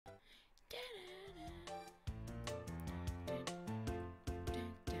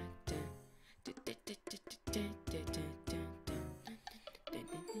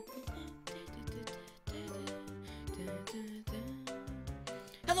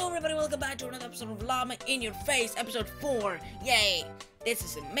Hello everybody, welcome back to another episode of Llama in Your Face, episode 4. Yay! This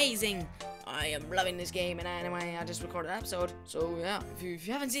is amazing. I am loving this game, and anyway, I just recorded an episode. So yeah, if you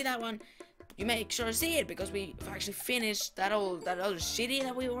haven't seen that one, you make sure to see it, because we've actually finished that other city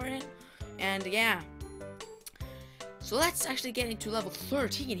that we were in. And yeah. So let's actually get into level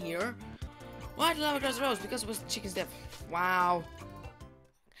 13 here. Why did Llama cross the roads? Because it was the chicken's death. Wow.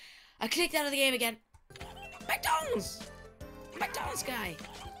 I clicked out of the game again. McDonald's! McDonald's guy!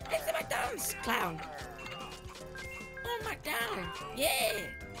 It's the McDonald's clown! Oh, McDonald's! Yeah!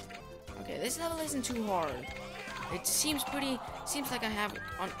 Okay, this level isn't too hard. It seems like I have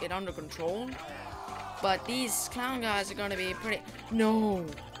it under control. But these clown guys are gonna be pretty... No!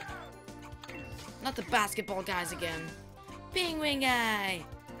 Not the basketball guys again. Penguin guy!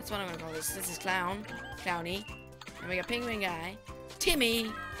 That's what I'm gonna call this. This is clown. Clowny. And we got penguin guy.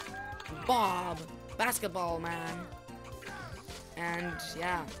 Timmy! Bob! Basketball man. And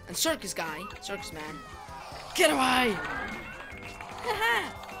yeah, and circus guy, circus man. Get away!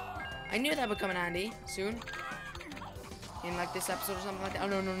 I knew that would come in handy soon. In like this episode or something like that.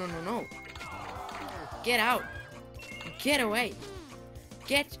 Oh no. Get out. Get away.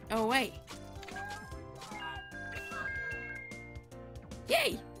 Get away.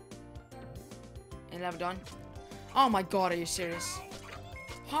 Yay! And level done. Oh my god, are you serious?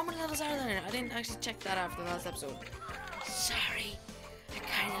 How many levels are there? I didn't actually check that after the last episode. Sorry, I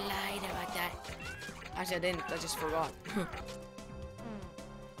kind of lied about that. Actually, I didn't. I just forgot.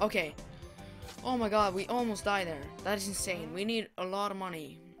 Okay. Oh my god, we almost died there. That is insane. We need a lot of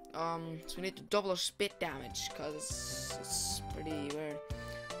money. So we need to double our spit damage, because it's pretty weird.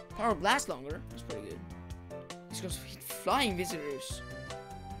 Power blast longer. That's pretty good. It's going to hit flying visitors.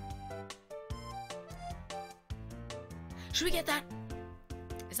 Should we get that?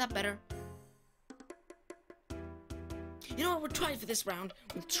 Is that better? You know what, we'll try it for this round.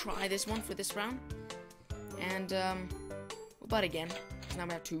 We'll try this one for this round. And, we'll butt again. Now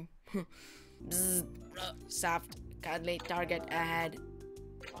we have 2. Bzz, soft, cuddly, target ahead.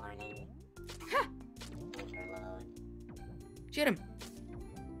 Ha! Shoot him.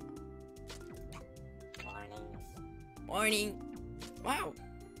 Warning. Wow.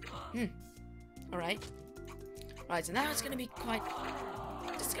 Alright. Right, so now it's gonna be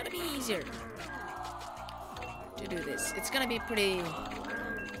it's gonna be easier to do this. It's gonna be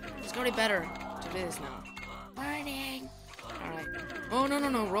better to do this now. Warning! Alright. Oh,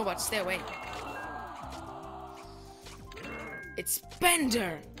 no, robot, stay away. It's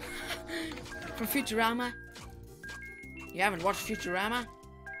Bender! From Futurama. You haven't watched Futurama? What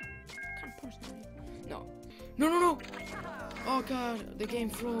kind of person are you? No! Oh god, the game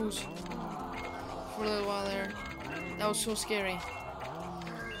froze for a little while there. That was so scary.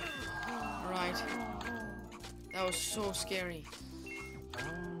 Right. That was so scary.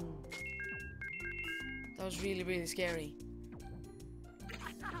 That was really, really scary.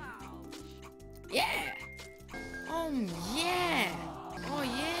 Yeah! Oh, yeah! Oh,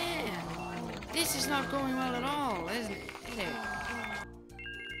 yeah! This is not going well at all, isn't it?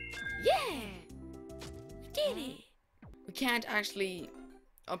 Yeah! We did it! We can't actually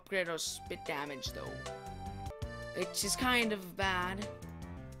upgrade our spit damage, though. Which is kind of bad.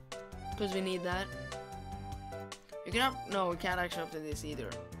 Because we need that. We can no, we can't actually upgrade this either.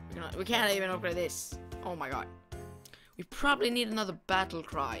 We can't even upgrade this. Oh my god. We probably need another battle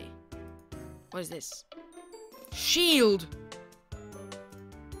cry. What is this? Shield!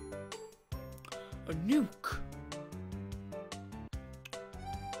 A nuke.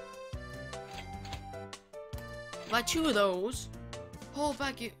 Buy 2 of those. Hold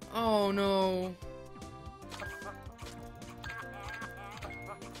back you. Oh no.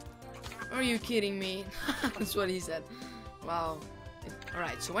 Are you kidding me? That's what he said. Wow.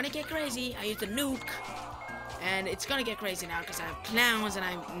 Alright, so when it get crazy, I use the nuke. And it's gonna get crazy now because I have clowns and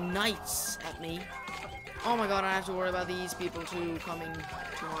I have knights at me. Oh my god, I have to worry about these people too coming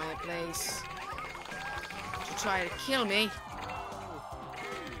to my place to try to kill me.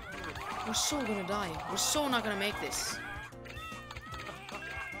 We're so gonna die. We're so not gonna make this.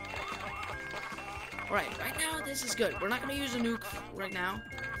 Alright, right now this is good. We're not gonna use a nuke right now.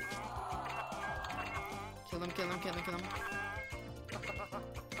 Kill him.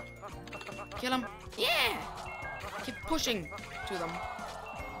 Kill him. Yeah! Keep pushing to them.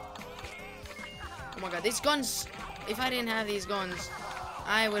 Oh my god, these guns. If I didn't have these guns,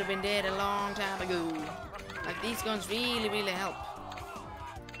 I would have been dead a long time ago. Like, these guns really, really help.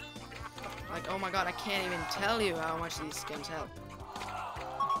 Like, oh my god, I can't even tell you how much these guns help.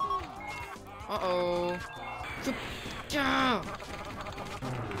 Uh-oh.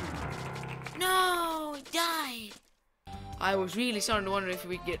 No, he died. I was really starting to wonder if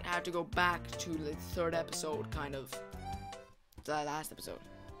we have to go back to the third episode, kind of. The last episode.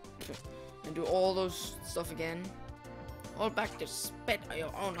 And do all those stuff again. All back to spit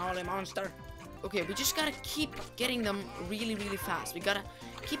your own holy monster. Okay, we just gotta keep getting them really, really fast. We gotta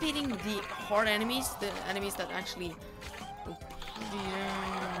keep hitting the hard enemies, the enemies that actually...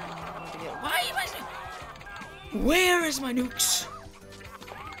 Why am I... Where is my nukes?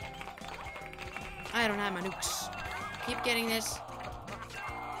 I don't have my nukes. Keep getting this.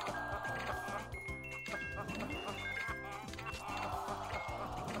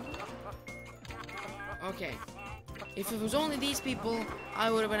 Okay. If it was only these people, I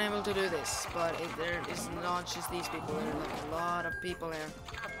would have been able to do this. But there is not just these people. There are like a lot of people there.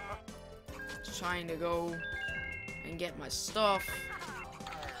 Just trying to go and get my stuff.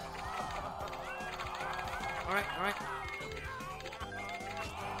 Alright, alright.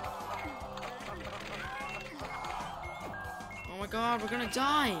 Oh my god, we're gonna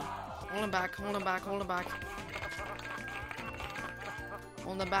die. Hold him back, hold him back, hold him back.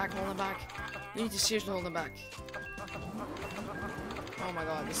 Hold him back, hold him back. We need to seriously hold him back. Oh my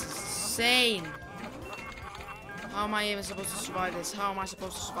god, this is insane. How am I even supposed to survive this? How am I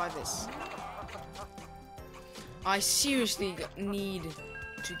supposed to survive this? I seriously need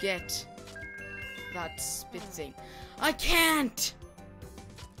to get that spit thing. I can't!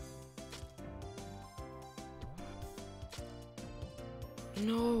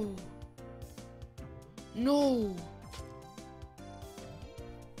 No. No.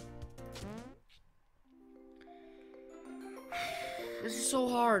 This is so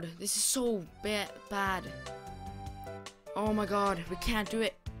hard. This is so bad. Oh my god, we can't do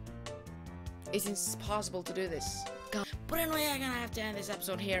it. It's impossible to do this. God. But anyway, I'm gonna have to end this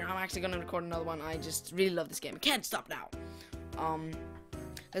episode here. I'm actually gonna record another one. I just really love this game. I can't stop now.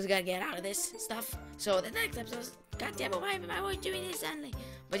 Cause I gotta get out of this stuff. So the next episode, goddamn, why am I always doing this suddenly?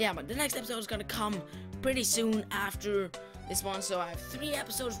 But yeah, but the next episode is gonna come pretty soon after this one. So I have 3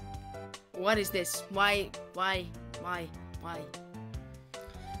 episodes. What is this? Why?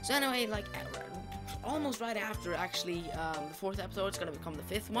 So anyway, like almost right after, actually, the 4th episode is gonna become the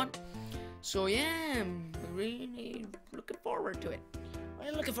 5th one. So yeah, I'm really looking forward to it.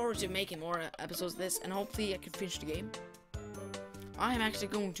 I'm looking forward to making more episodes of this, and hopefully I can finish the game. I'm actually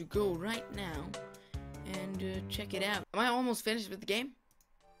going to go right now and check it out. Am I almost finished with the game?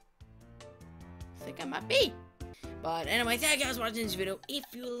 I think I might be. But anyway, thank you guys for watching this video. If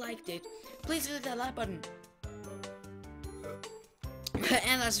you liked it, please hit that like button.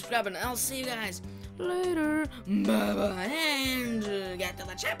 And that subscribe button. I'll see you guys later. Bye bye. And get to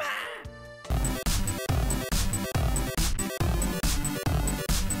the chopper.